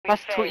Was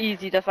too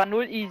easy, das war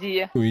null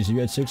easy. Too easy, you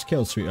had 6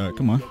 kills, sweetheart.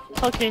 Come on.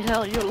 Okay,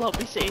 hell, your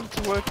lobby seems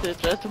worth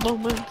it at the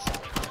moment.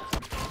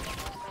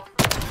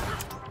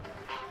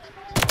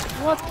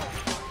 What?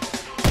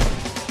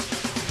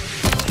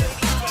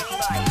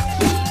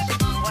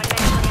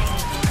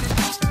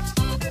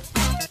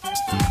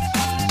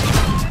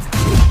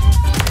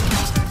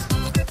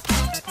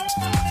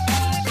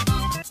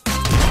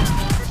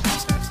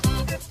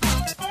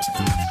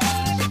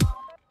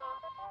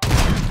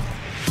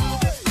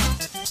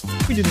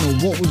 We didn't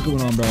know what was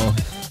going on, bro.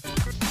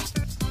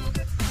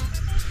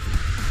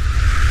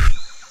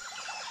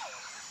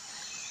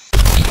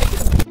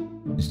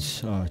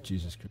 Oh,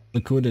 Jesus Christ.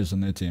 Look who it is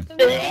on their team.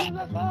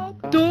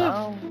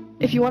 Dove!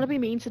 If you want to be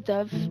mean to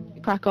Dev,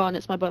 crack on,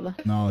 it's my brother.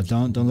 No,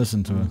 don't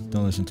listen to her.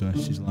 Don't listen to her.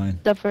 She's lying.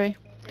 Dev free.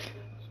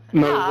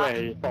 No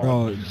way.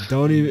 Bro,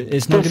 don't even.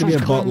 It's not gonna be a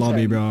bot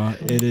lobby, bro.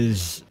 It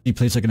is. He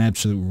plays like an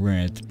absolute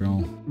rat,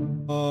 bro.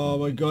 Oh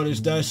my god, it's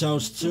Dash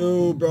House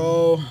too,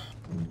 bro.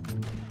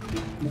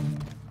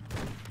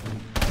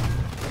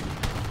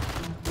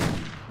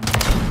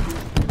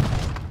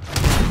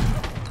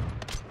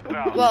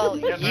 Well,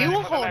 you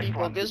were holding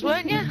buggers,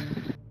 weren't you?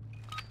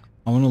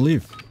 I wanna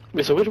leave.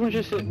 Wait, so which one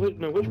just said? Which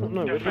one?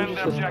 No, which one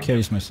just said?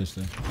 Carrie's my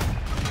sister.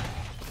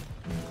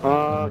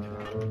 Okay.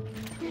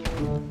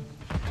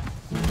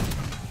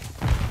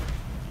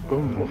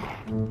 Ooh.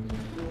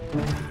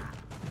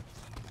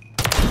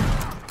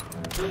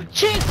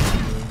 Cheers!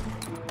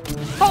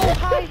 Oh,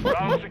 hi!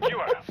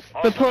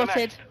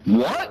 Reported.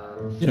 What?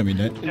 You don't mean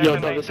that. Yo,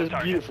 no, this is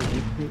beautiful.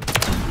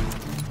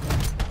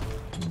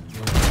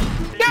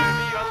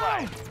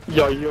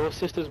 Yo, your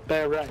sister's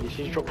bare ratty,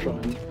 she's drop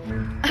shotting.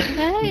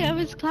 Hey, I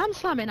was clam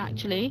slamming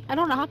actually. I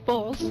don't have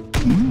balls.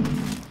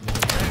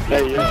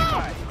 Hey,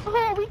 yeah.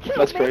 Oh, we killed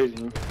That's me.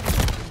 crazy.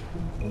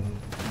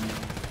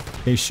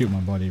 Hey, shoot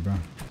my body, bro.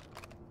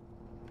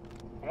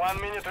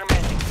 1 minute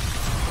remaining.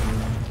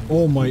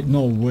 Oh my,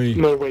 no way.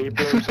 No way, he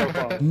blew himself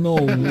up. No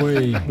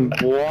way.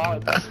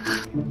 What?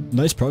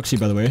 Nice proxy,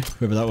 by the way,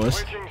 whoever that was.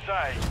 Switching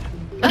sides.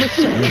 That's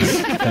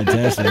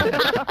fantastic. Search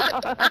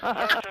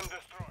and destroy.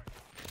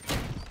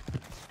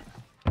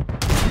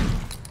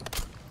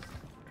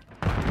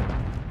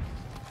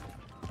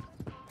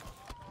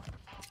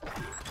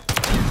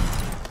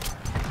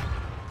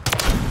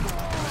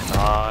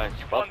 Nice,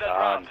 well On that done.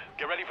 round.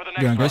 Get ready for the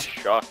You on, next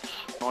guys?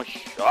 one. Nice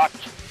shot.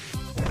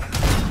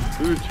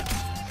 Good.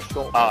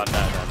 Oh,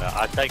 no.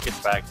 I take it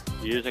back.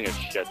 You're using a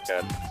shit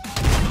gun.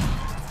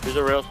 He's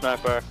a real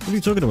sniper. What are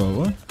you talking about?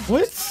 What?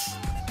 What?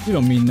 You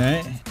don't mean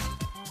that.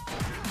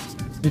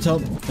 Need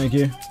help? Thank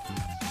you.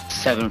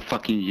 7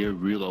 fucking year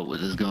reload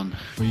with his gun.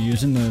 Were you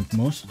using the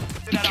most?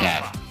 The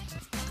cat.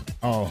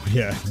 Oh,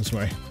 yeah, that's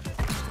why.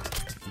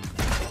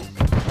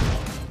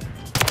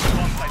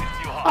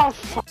 Oh,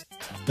 fuck.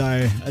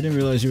 Die. I didn't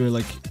realize you were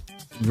like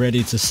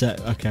ready to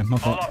set. Okay, my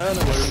fault.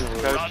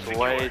 Goes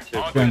way too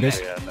Go on, quickly, guys.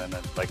 and then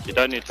it's like you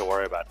don't need to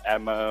worry about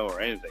ammo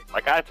or anything.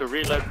 Like I had to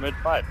reload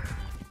mid-fight.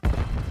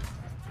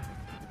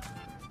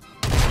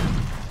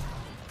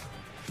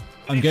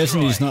 I'm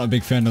guessing he's not a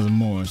big fan of the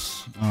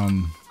Moors.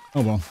 Oh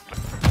well.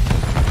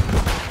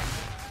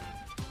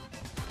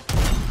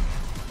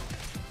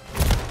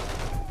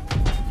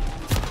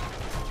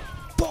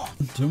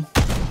 Two.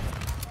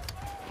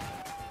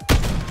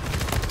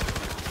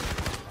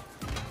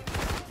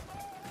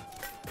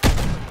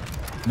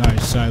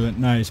 Nice, Silent.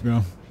 Nice,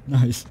 bro.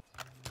 Nice.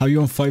 How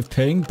you on 5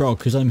 ping? Bro,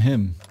 cause I'm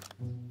him.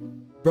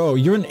 Bro,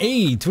 you're an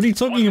 8. What are you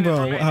talking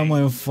about? How am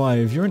I on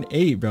 5? You're an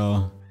 8,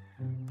 bro.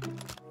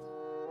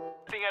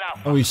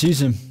 Oh, he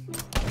sees him.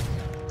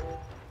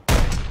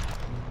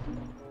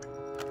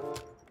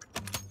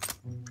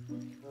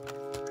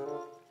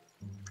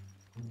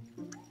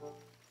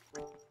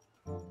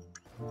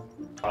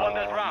 On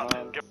that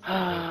round.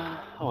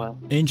 Oh well.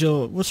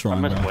 Angel, what's I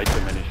wrong, missed bro? way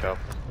too many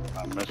shots.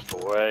 I missed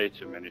way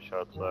too many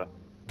shots there.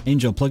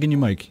 Angel, plug in your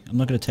mic. I'm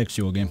not gonna text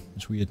you all game.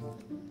 It's weird.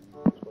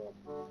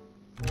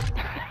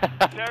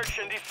 Search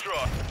and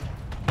destroy.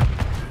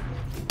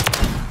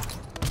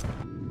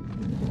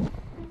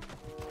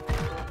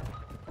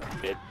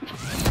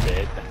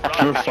 Dead.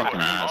 You're a fucking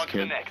ass, On to the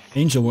kid. next.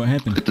 Angel, what Look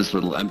happened? at this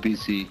little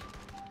NPC.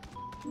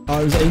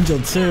 Oh, it was Angel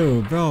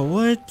too. Bro,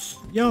 what?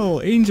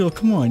 Yo, Angel,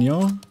 come on,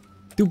 yo.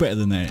 Do better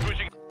than that.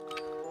 Switching.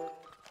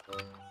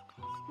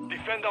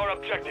 Defend our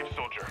objective,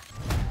 soldier.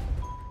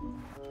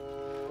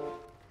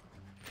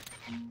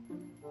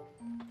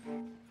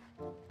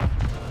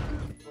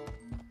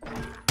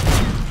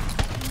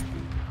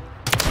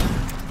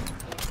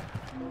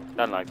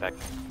 Don't like that.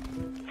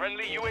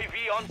 Friendly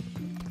UAV on.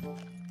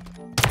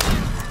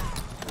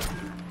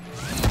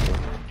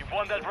 You've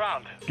won that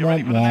round. Get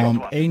ready Womp for the next womp.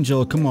 one.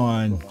 Angel, come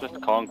on.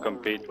 Just can't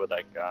compete with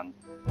that gun.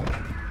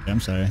 I'm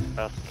sorry.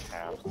 That's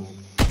cap.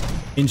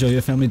 Angel,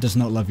 your family does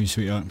not love you,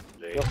 sweetheart.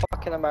 You're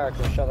fucking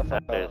American, shut the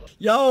fuck That up. is.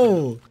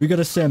 Yo! We got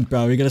a simp,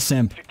 bro. We got a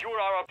simp. Secure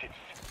our objectives.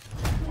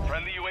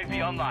 Friendly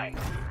UAV online.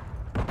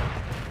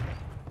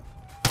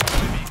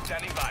 UAV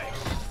standing by.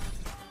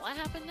 What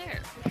happened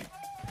there?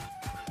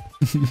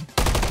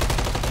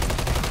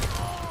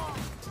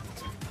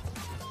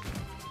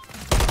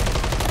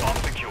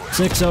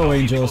 6-0,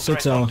 Angel.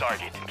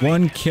 6-0.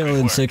 1 kill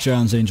in 6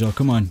 rounds, Angel.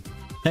 Come on.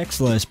 Text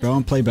less, bro.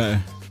 And play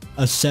better.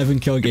 A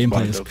 7-kill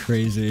gameplay is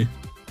crazy.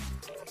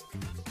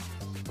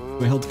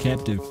 We're held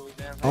captive.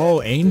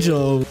 Oh,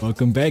 Angel.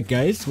 Welcome back,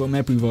 guys. What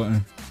map we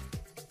voting?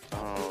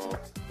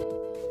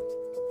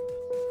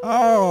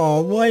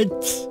 Oh, what?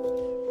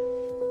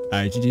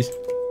 Alright, GG's.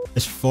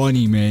 That's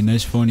funny, man.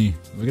 That's funny.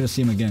 We're gonna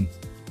see him again.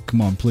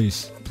 Come on,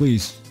 please.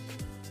 Please.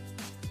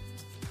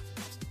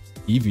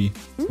 Evie.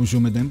 Bonjour,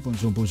 madame.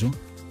 Bonjour, bonjour.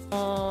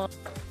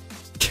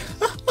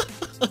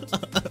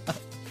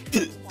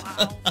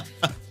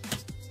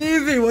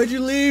 Evie, why'd you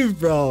leave,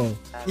 bro?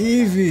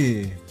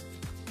 Evie.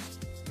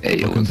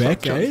 Hey, Welcome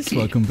back, guys.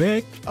 Welcome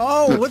back.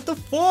 Oh, what the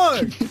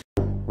fuck?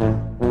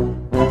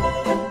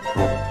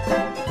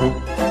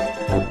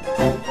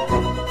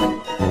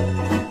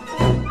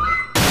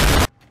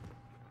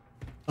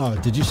 Oh,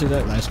 did you say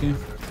that last game?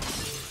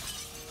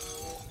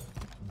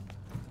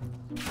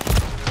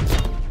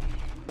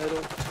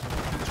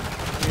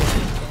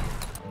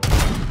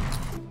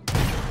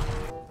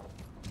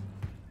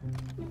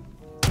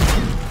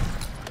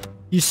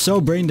 He's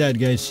so brain dead,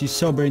 guys. He's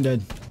so brain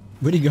dead.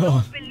 Where'd he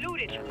go?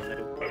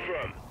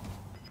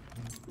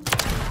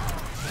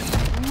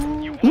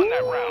 You won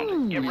that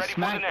round. Get ready for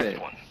the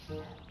next one.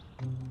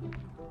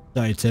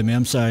 Sorry, Timmy.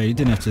 I'm sorry. You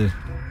didn't have to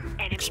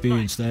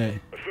experience that.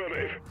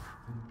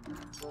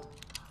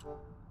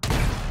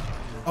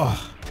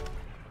 Oh.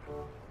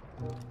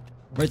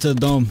 Right to the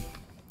dome.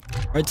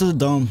 Right to the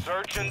dome.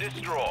 Search and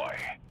destroy.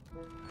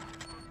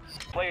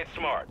 Play it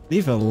smart.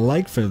 Leave a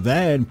like for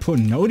that and put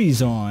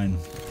noties on.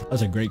 That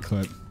was a great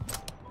clip.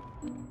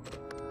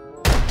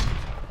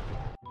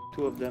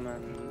 2 of them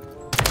and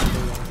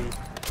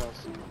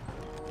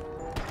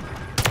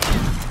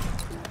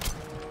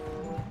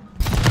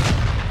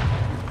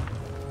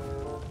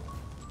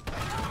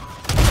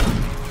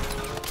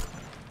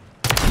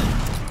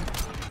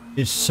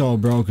It's so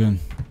broken.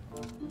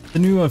 The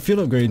new field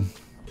upgrade.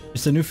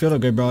 It's the new field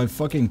upgrade, bro. It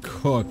fucking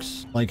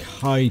cooks. Like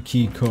high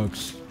key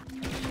cooks.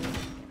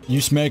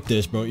 You smack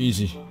this, bro.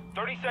 Easy.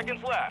 30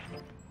 seconds left.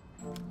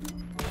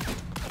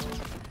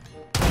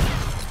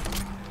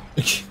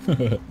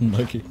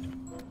 Lucky.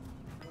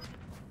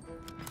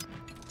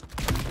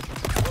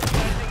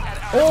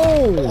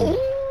 Oh!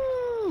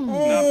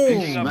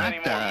 Picking up Smack any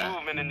more that.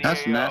 movement in the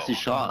That's a AO. nasty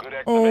shot. Good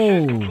exhibition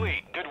is Oh.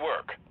 complete. Good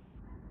work.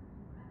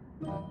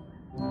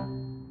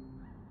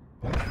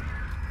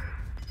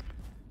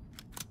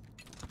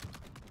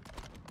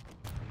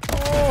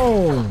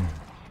 Oh!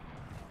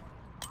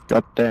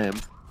 God damn.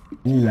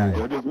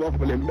 Ooh. Just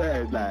waffling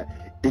bare, like,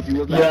 if you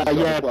was like, Yeah, shut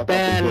yeah, the fuck up bare,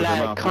 and close your like,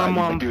 mouth, come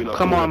you on, do not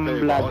come do a on, favour,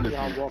 blood.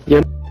 honestly.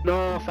 You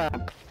know,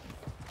 fam.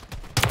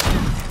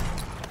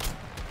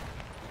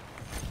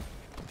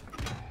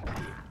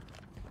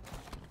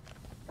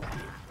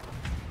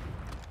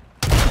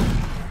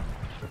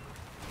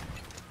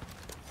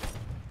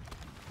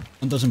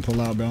 One doesn't pull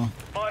out, bro.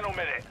 Final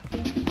minute.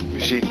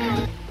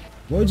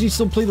 Why would you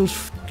still play those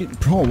fucking...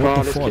 Bro, what Bro,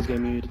 the this fuck? kid's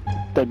getting muted.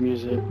 Dead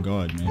music.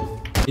 God, man.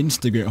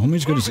 Instagram.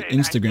 Homie's got his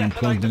Instagram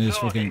plugged in his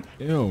fucking...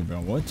 Ew,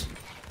 bro, what?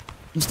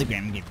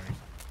 Instagram gamer.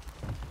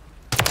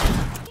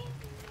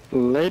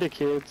 Later,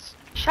 kids.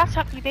 Shut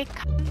up, you big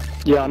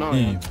Yeah, I know.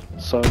 Hey,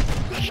 So,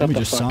 shut homie the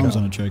just fuck sounds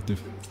up.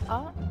 unattractive.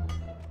 Oh.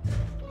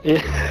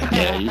 Yeah.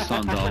 Yeah, you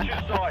sound dumb.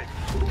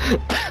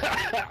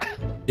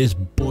 It's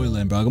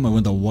boiling, bro. I got my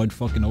window wide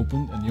fucking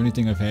open, and the only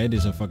thing I've had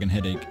is a fucking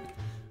headache.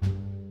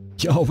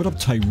 Yo, what up,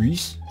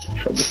 Tyrese?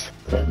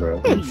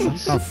 Bro.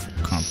 Oh,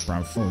 fuck off,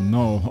 bro. Oh,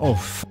 no. Oh,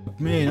 fuck,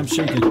 man, I'm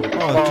shaking.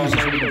 Oh,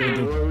 Jesus, what am I gonna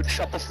do?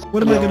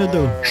 What am I gonna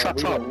do?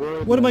 Shut up.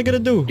 What am I gonna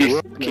do?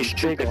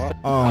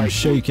 Oh, I'm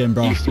shaking,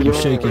 bro. I'm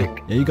shaking.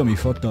 Yeah, you got me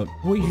fucked up.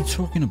 What are you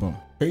talking about?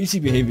 Crazy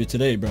behavior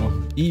today,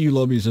 bro. EU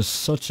lobbies are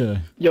such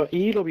a... Yo,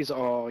 E lobbies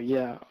are,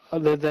 yeah.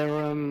 They're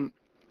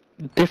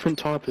different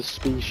type of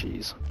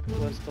species.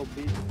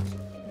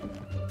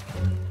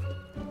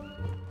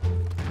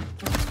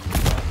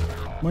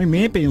 My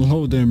map ain't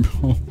loading,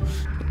 bro.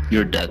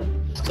 You're dead.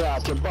 They're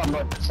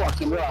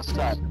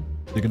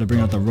gonna bring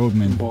out the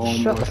roadman.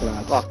 Shut the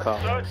fuck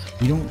up.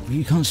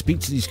 We can't speak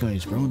to these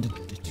guys, bro.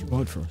 They're too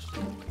hard for us.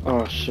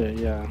 Oh shit,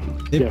 yeah.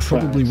 They're Yeah,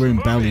 probably facts. wearing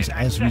bellies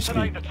as we speak.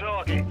 Activate the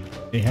target.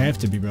 They have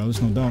to be, bro.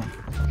 There's no doubt.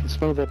 You can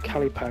smell their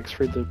cali packs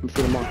through the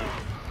mic.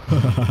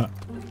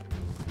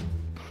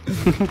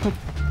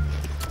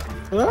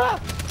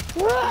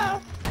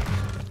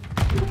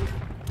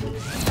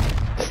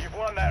 You've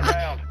won that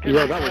round. Get Yeah,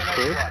 ready that for was the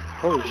cool. next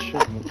one. Holy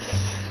shit.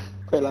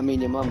 Quit like me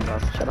and your mum, bro.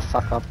 Shut the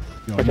fuck up.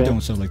 Yo, Okay. you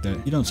don't sound like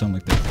that. You don't sound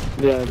like that.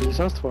 Yeah, he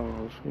sounds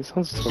 12. He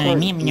sounds 12.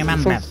 Me and your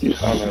mum, bruv.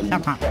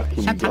 Shut up.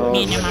 Shut up,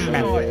 me and your mum,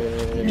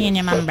 bruv. Me and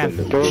your mum,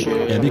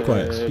 bruv. Yeah, be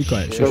quiet. Be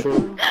quiet. Shush.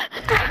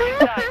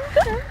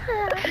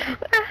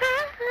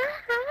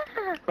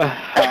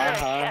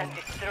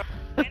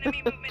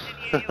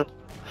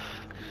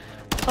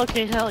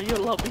 Okay, hell, your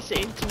lobby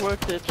seems to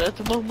work at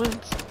the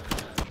moment.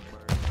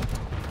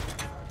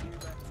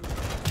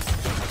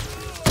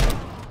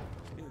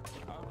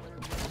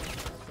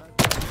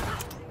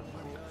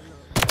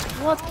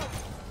 What?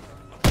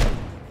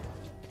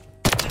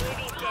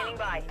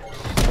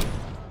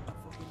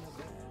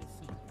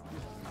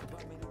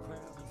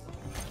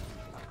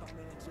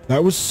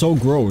 That was so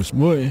gross.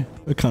 What?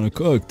 I kind of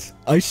cooked.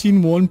 I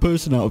seen one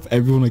person out of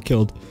everyone I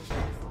killed.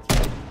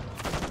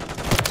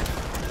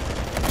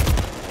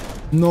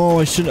 No,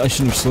 I shouldn't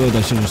have slid.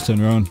 I should have just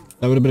turned around.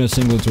 That would have been a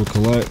single to a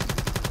collect.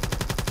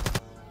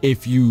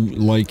 If you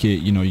like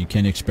it, you know, you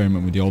can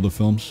experiment with the older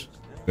films.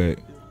 But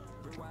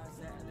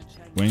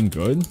Wayne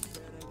good?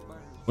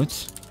 What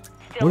is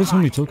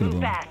homie talking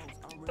about?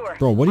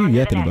 Bro, what are you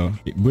yapping about?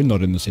 We're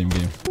not in the same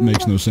game. It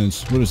makes no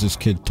sense. What is this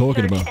kid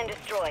talking about?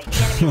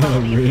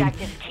 Oh, really?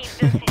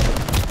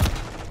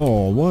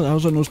 Oh, what?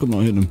 How's that no-scope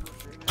not hitting him?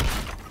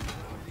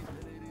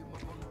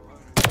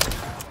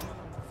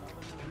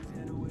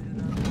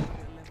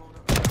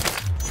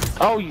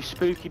 Oh, you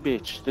spooky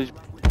bitch. There's...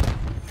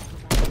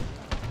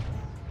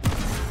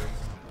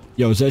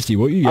 Yo, Zesty,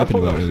 what are you yapping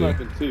about earlier?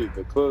 Too,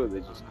 but clearly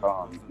they just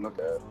can't look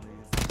at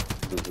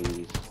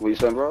disease. What you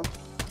saying, bro?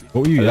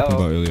 What were you yapping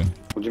about earlier?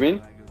 What do you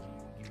mean?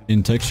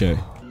 In text chat.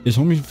 Is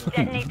homie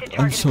fucking...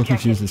 I'm so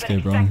confused with this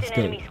kid, bro. He's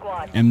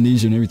got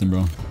amnesia and everything,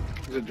 bro.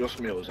 Is it just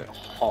me or was it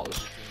hot as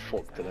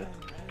fuck today?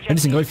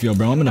 Anything I feel,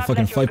 bro. I'm in a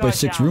fucking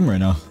 5x6 room right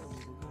now.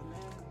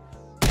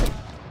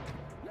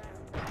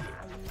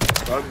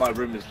 Bro, my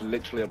room is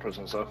literally a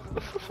prison cell.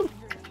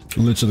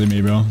 Literally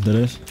me, bro. That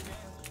is.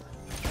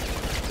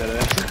 That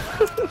is.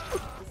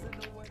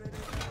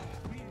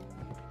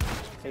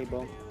 Hey,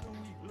 bro.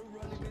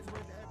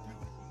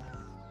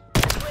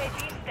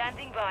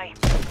 Standing by.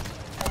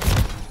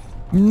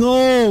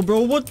 No, bro.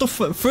 What the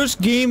fuck?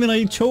 First game and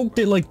I choked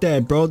it like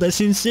that, bro.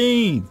 That's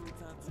insane.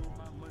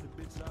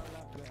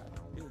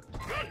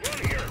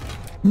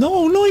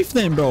 No, knife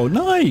then, bro.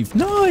 Knife,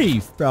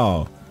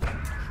 bro.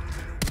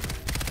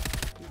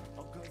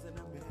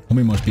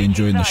 Homie must be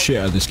enjoying the shit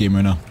out of this game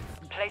right now.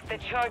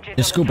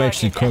 This scope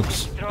actually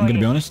cooks. I'm gonna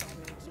be honest.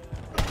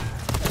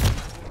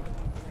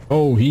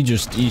 Oh, he's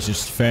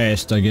just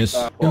fast, I guess.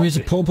 Oh, he's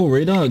a purple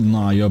radar?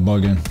 Nah, you're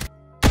bugging.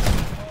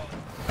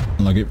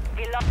 Like it.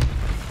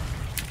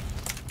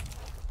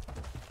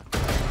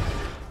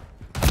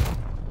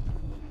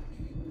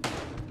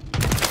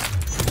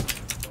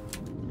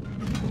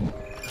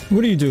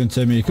 What are you doing,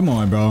 Timmy? Come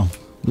on, bro.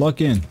 Lock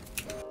in.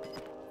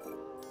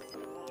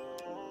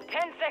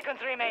 10 seconds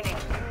remaining.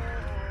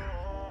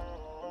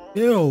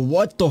 Ew,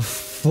 what the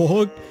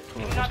fuck?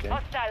 Not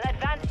hostile.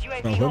 Advanced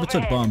UAV Bro, whoever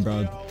took bomb,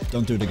 bro,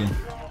 don't do it again.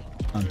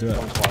 Don't do it.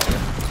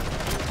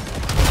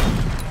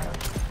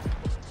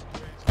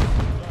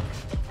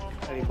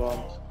 Any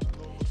bombs?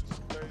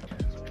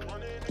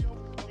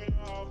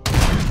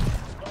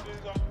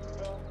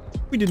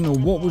 We didn't know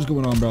what was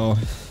going on, bro.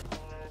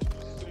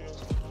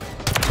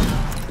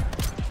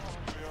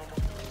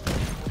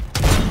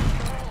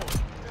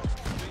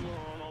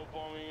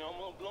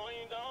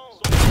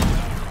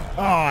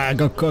 Oh, I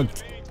got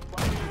cooked.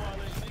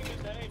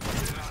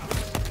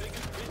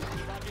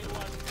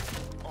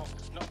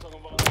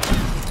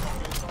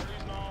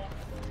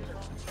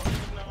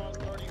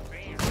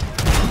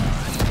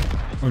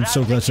 I'm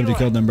so glad somebody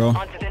killed them, bro.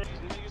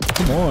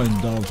 Come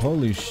on, dog.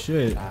 Holy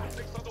shit.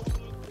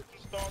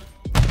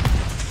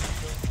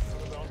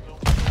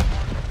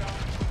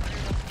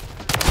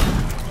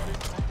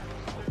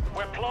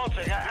 We're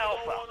planting at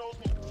Alpha.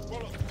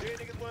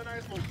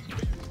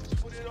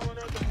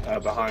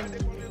 Behind me.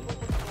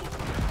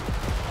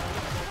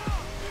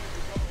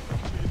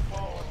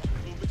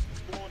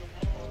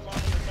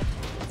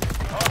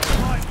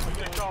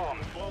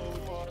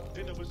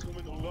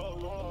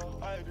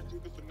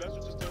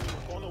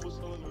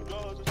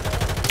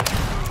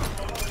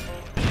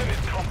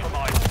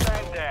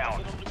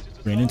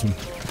 Ran into him.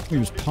 He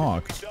was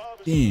parked.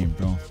 Damn,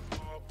 bro.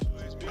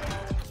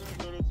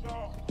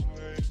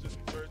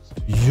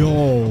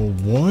 Yo,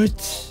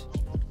 what?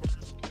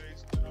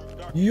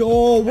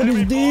 Yo, what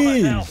is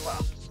this?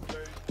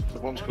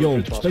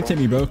 Yo, spectate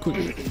me, bro.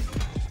 Quick.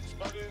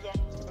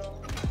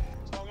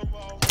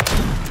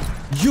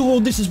 Yo,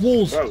 this is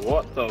walls. Bro,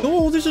 what the?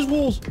 Oh, this is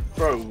walls.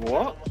 Bro,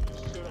 what?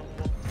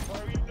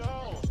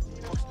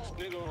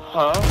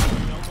 Huh?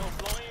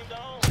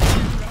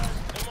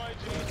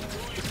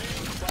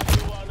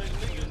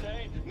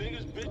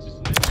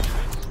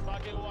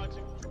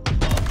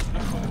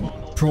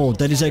 Bro,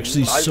 that is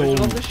actually so...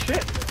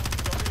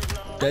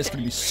 That's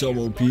gonna be so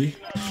OP. Yo.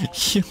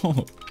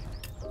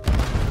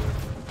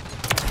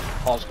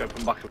 I'll just go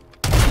from back.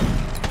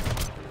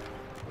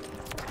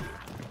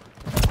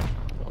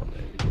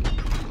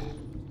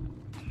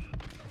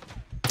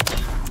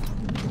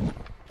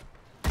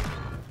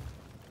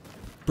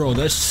 Bro,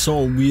 that's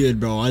so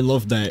weird, bro. I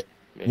love that.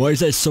 Why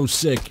is that so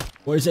sick?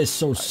 Why is that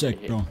so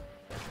sick, bro?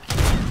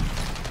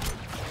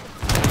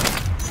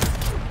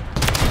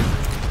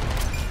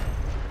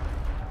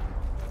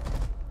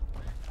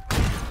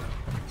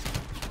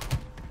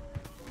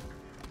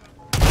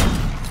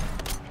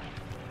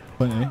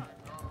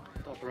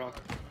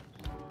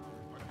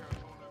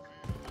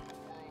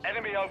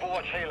 Enemy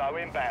Overwatch helo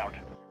inbound.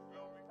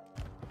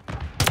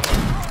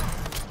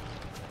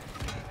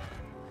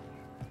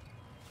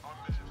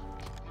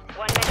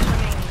 One minute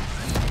remaining.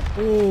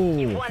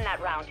 You've Oh. won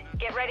that round.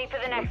 Get ready for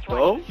the next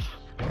one.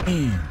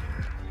 Damn.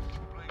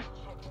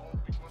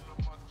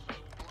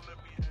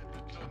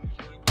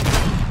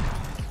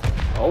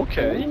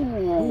 Okay.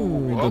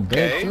 Ooh, the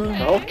Okay.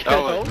 back.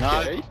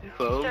 Okay.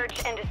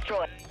 Search and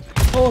destroy.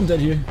 Oh, I'm dead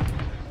here.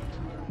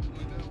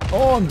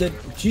 Oh, I'm dead.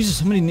 Jesus,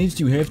 how many nades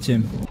do you have,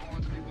 Tim?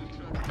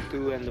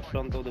 2 in the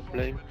front of the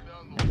plane.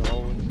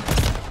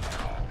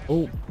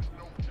 Oh.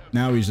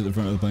 Now he's at the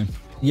front of the plane.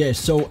 Yeah,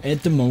 so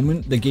at the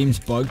moment, the game's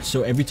bugged,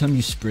 so every time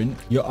you sprint,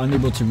 you're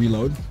unable to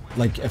reload,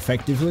 like,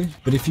 effectively.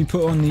 But if you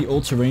put on the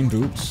all-terrain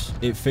boots,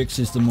 it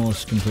fixes the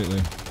morse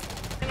completely.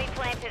 Enemy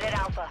planted at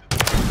Alpha.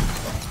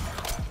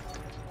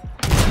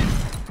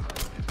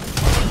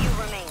 Only you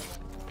remain.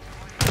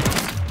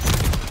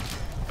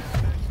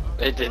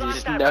 They did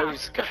his no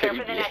scope, Prepare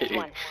for the next you.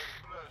 one.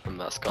 And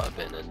that's gotta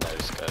been a no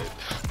scope.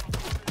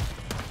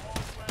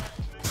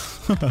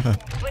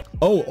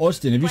 Oh,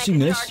 Austin, have you seen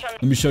this?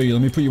 Let me show you.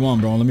 Let me put you on,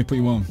 bro. Let me put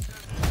you on.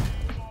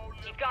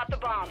 You've got the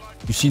bomb.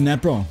 You seen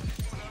that, bro?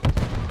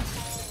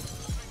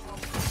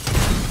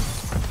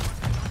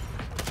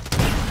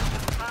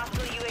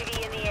 Hostile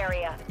UAV in the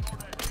area.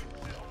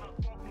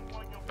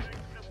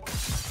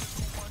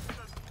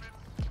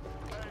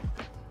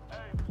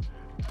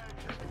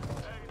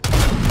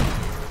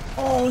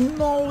 Oh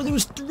no, there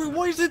was three.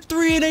 Why is it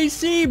 3 in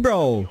AC,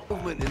 bro?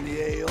 Movement in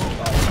the AO.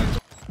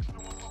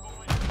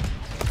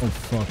 Oh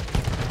fuck.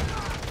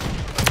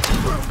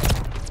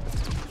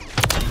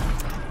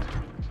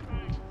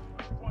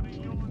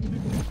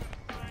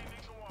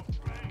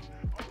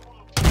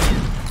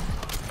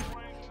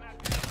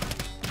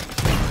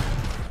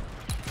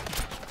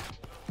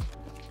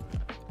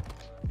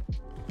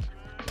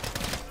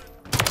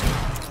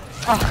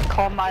 Ach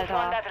komm, You've won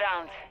Alter. that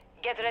round.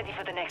 Get ready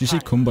for the next Did you say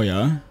one.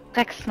 Kumbaya?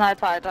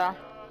 Drecksniper, Alter.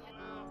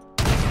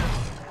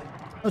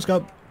 Let's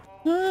go.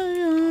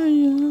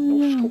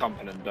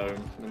 Camping in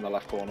dome in the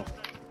left corner.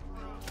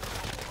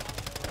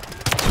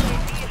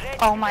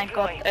 Oh mein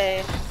Gott,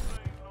 ey.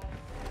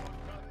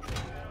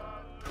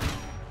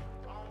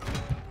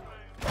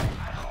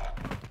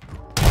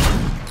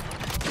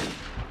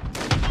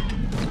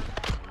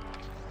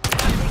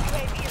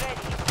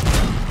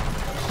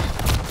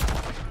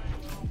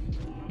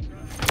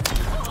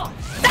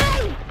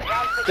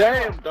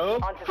 Damn,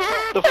 dog.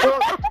 The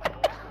fuck?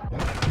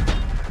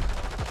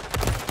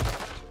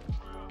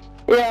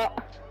 Ja.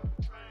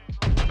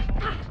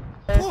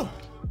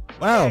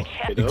 Wow,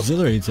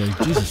 exhilarating.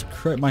 Jesus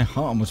Christ, my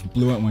heart almost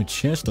blew out my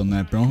chest on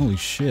that, bro. Holy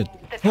shit.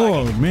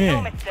 Oh No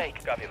man.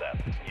 mistake. Copy that.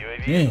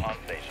 UAV Yeah. is on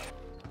station.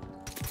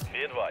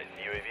 Be advised,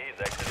 UAV is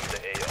exiting the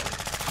AO.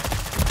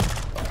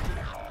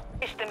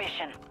 Finish the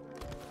mission.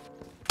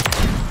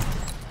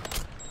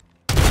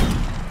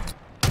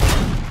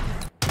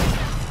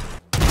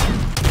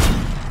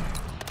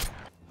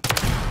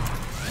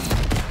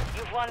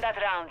 You've won that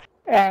round.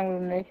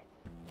 Irgendwie.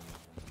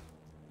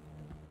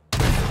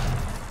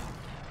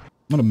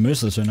 I'm gonna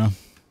miss this right now.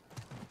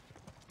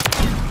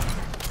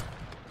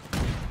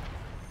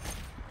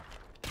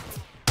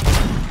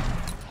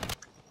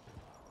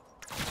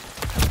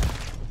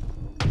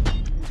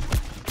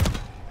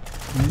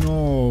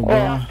 No,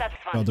 bro. That's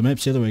fun. Oh, the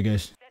map's the other way,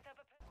 guys.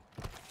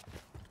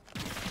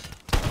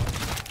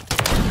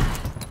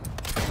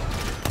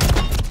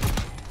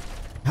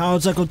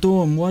 How's that go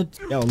to him? What?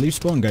 Yo, leave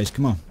spawn, guys.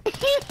 Come on.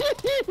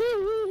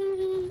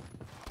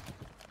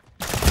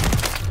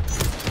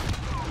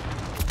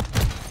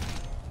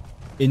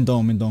 In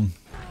dome, in dome.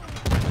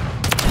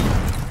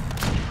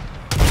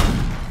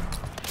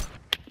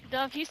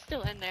 Dove, he's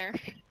still in there.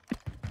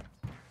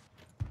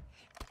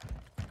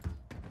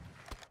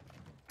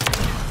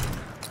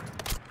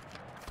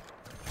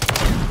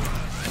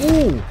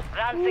 Oh!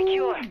 Round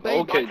secure.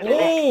 Okay.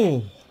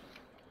 Oh!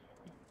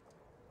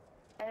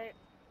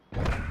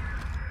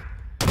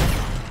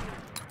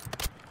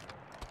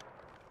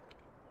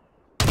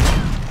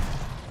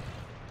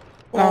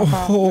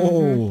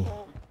 Oh!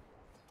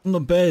 I'm the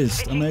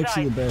best. I'm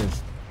actually the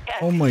best.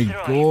 Oh my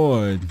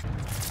god.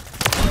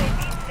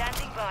 UAV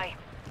standing by.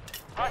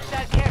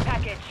 Hostile care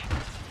package.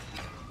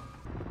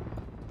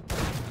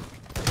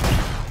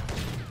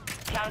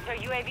 Counter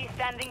UAV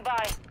standing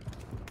by.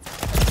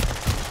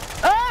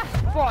 Ah!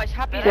 Boah, ich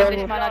hab ihn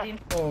endlich mal, Nadine.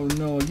 Oh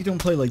no, you don't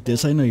play like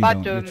this. I know you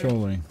don't. You're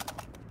trolling.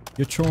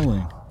 You're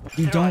trolling.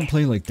 You don't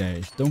play like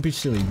that. Don't be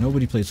silly.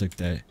 Nobody plays like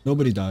that.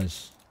 Nobody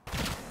does.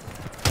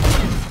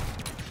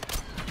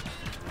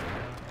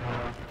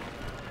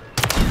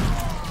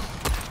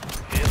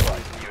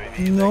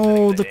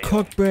 No, the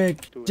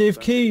cockback. Dave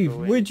Cave,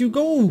 where'd you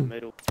go?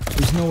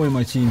 There's no way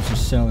my team's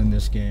just selling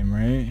this game,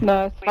 right?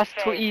 No, das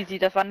war too easy.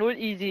 Das war null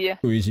easy.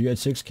 Too easy. You had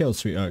 6 kills,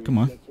 sweetheart. Come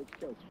on.